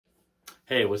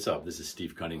Hey, what's up? This is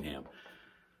Steve Cunningham.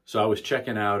 So I was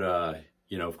checking out,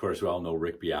 of course, we all know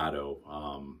Rick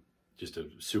Beato, just a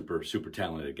super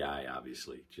talented guy,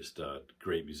 obviously, just a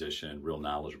great musician, real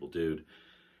knowledgeable dude.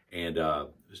 And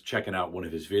was checking out one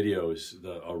of his videos,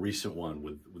 a recent one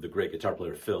with the great guitar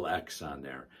player Phil X on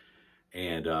there.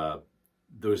 And there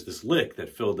was this lick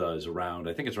that Phil does around,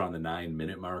 I think it's around the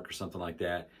 9-minute mark or something like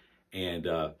that. And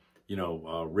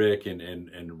Rick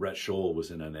and Rhett Scholl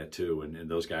was in on that too, and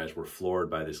those guys were floored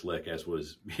by this lick, as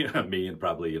was me and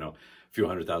probably a few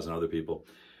 100,000 other people.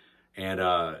 And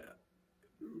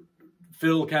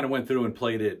Phil kind of went through and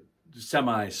played it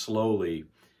semi-slowly,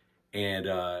 and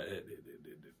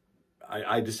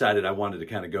I decided I wanted to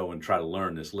kind of go and try to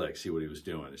learn this lick, see what he was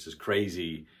doing. It's just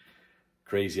crazy.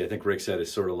 I think Rick said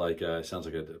it's sort of like sounds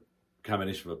like a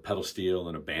combination of a pedal steel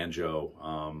and a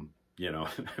banjo.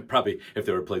 Probably if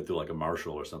they were played through like a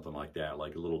Marshall or something like that,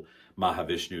 like a little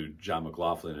Mahavishnu, John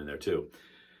McLaughlin in there too.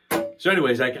 So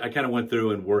anyways, I kind of went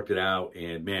through and worked it out,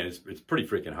 and man, it's pretty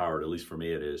freaking hard, at least for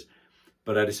me it is.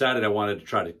 But I decided I wanted to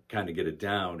try to kind of get it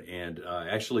down, and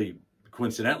actually,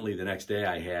 coincidentally, the next day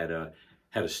I had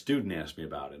a student ask me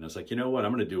about it, and I was like, you know what,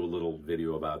 I'm going to do a little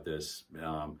video about this,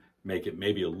 make it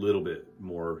maybe a little bit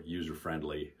more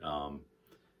user-friendly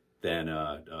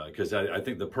because I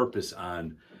think the purpose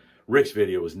on Rick's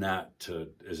video was not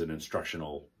as an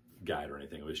instructional guide or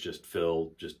anything. It was just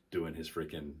Phil just doing his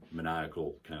freaking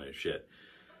maniacal kind of shit.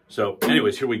 So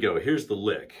anyways, here we go. Here's the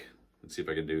lick. Let's see if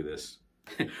I can do this.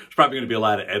 There's probably going to be a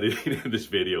lot of editing in this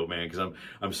video, man, because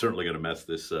I'm certainly going to mess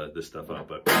this stuff up.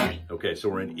 But okay, so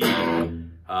we're in E.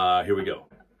 Here we go.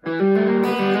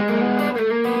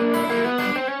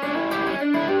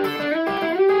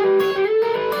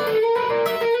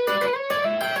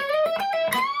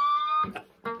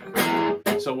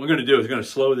 So what we're going to do is going to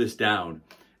slow this down,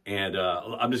 and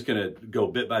I'm just going to go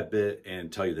bit by bit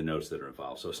and tell you the notes that are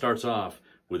involved. So it starts off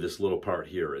with this little part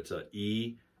here. It's a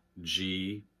E,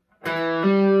 G,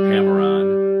 hammer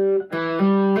on,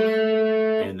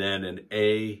 and then an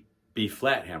A, B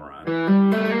flat hammer on.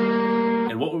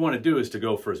 And what we want to do is to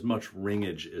go for as much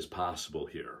ringage as possible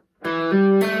here.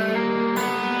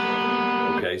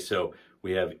 Okay, so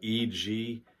we have E,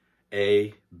 G,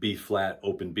 A, B flat,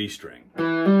 open B string.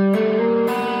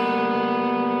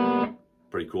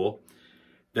 Pretty cool.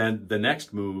 Then the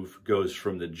next move goes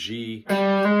from the G to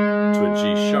a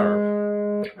G sharp,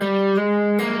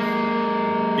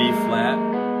 B flat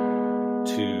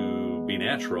to B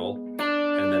natural,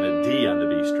 and then a D on the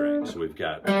B string. So we've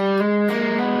got.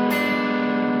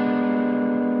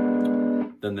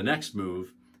 Then the next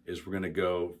move is we're going to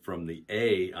go from the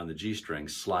A on the G string,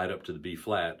 slide up to the B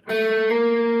flat,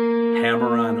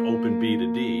 hammer on open B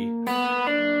to D,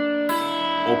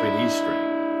 open E string.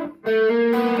 All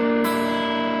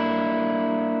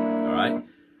right.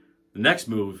 The next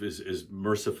move is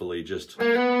mercifully just, something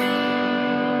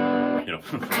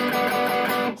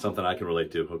I can relate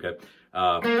to. Okay.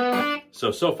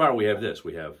 So far we have this.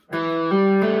 We have.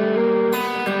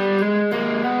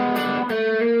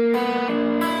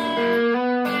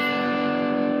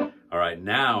 All right.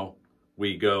 Now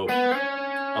we go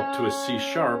up to a C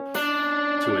sharp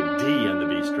to a D on the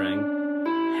B string,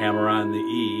 hammer on the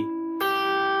E,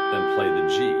 then play the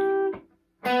G.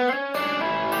 A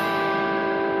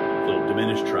little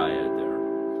diminished triad there.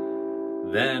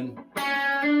 Then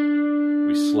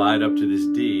we slide up to this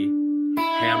D,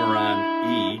 hammer on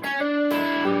E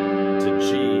to G,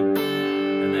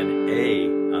 and then A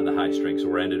on the high string. So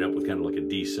we're ended up with kind of like a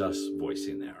D sus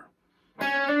voicing there.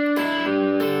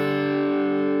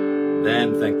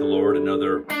 Then, thank the Lord,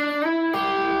 another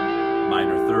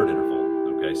minor third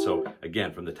interval. Okay, so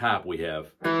again, from the top we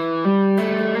have.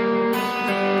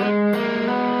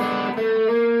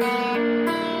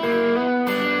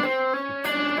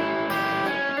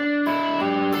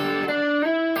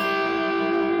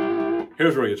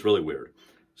 Here's where it gets really weird.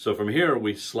 So from here,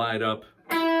 we slide up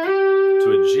to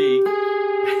a G,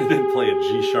 and then play a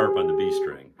G sharp on the B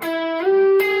string.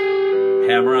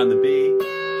 Hammer on the B,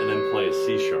 and then play a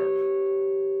C sharp.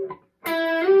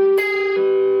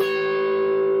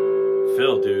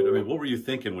 Phil, dude, I mean, what were you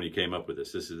thinking when you came up with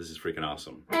this? This is freaking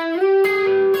awesome.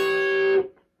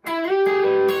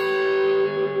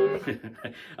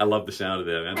 I love the sound of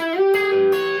that,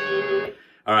 man.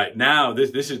 All right, now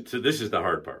this is the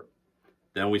hard part.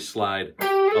 Then we slide up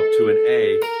to an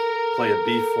A, play a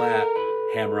B flat,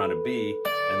 hammer on a B,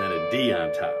 and then a D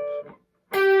on top.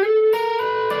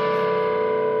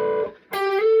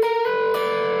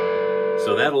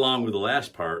 So that, along with the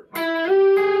last part,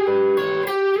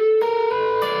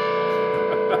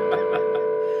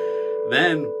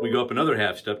 then we go up another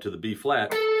half step to the B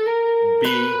flat, B,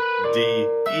 D,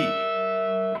 E.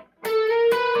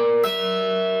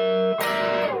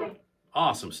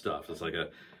 awesome stuff. It's like a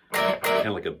kind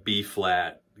of like a B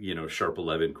flat, you know, sharp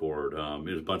 11 chord.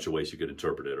 There's a bunch of ways you could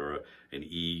interpret it, or an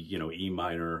E, you know, E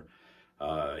minor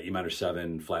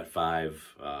 7, flat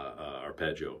 5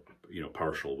 arpeggio, you know,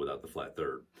 partial without the flat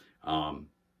third.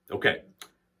 Okay,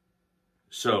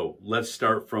 so let's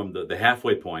start from the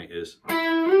halfway point is, okay,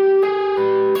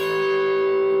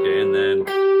 and then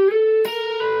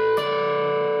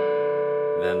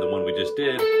the one we just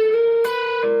did,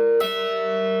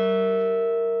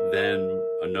 then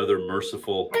another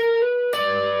merciful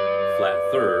flat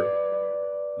third,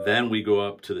 then we go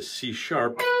up to the C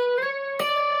sharp,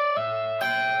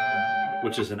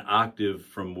 which is an octave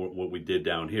from what we did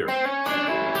down here.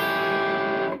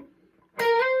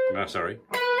 Oh, sorry.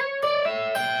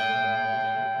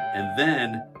 And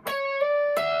then,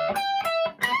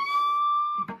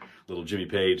 little Jimmy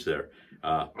Page there.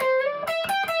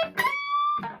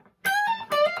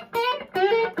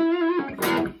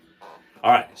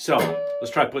 All right, so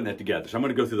let's try putting that together. So I'm going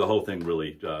to go through the whole thing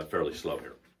really fairly slow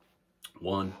here.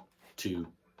 1, 2,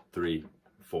 3,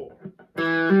 4.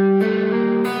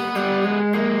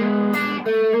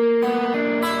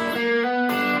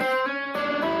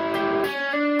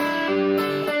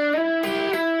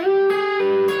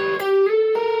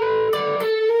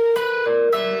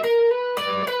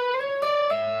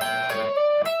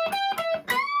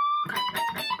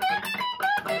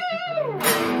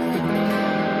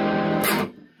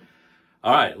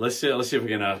 All right, let's see if we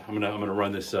can. I'm gonna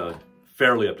run this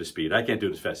fairly up to speed. I can't do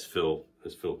it as fast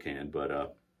as Phil can,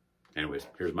 but anyways,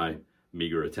 here's my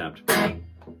meager attempt.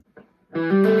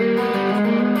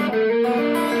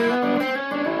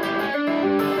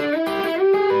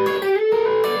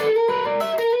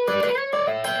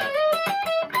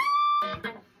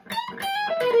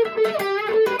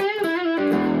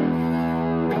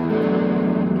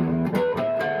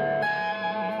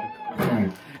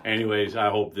 Anyways, I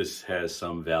hope this has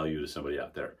some value to somebody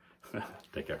out there.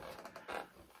 Take care.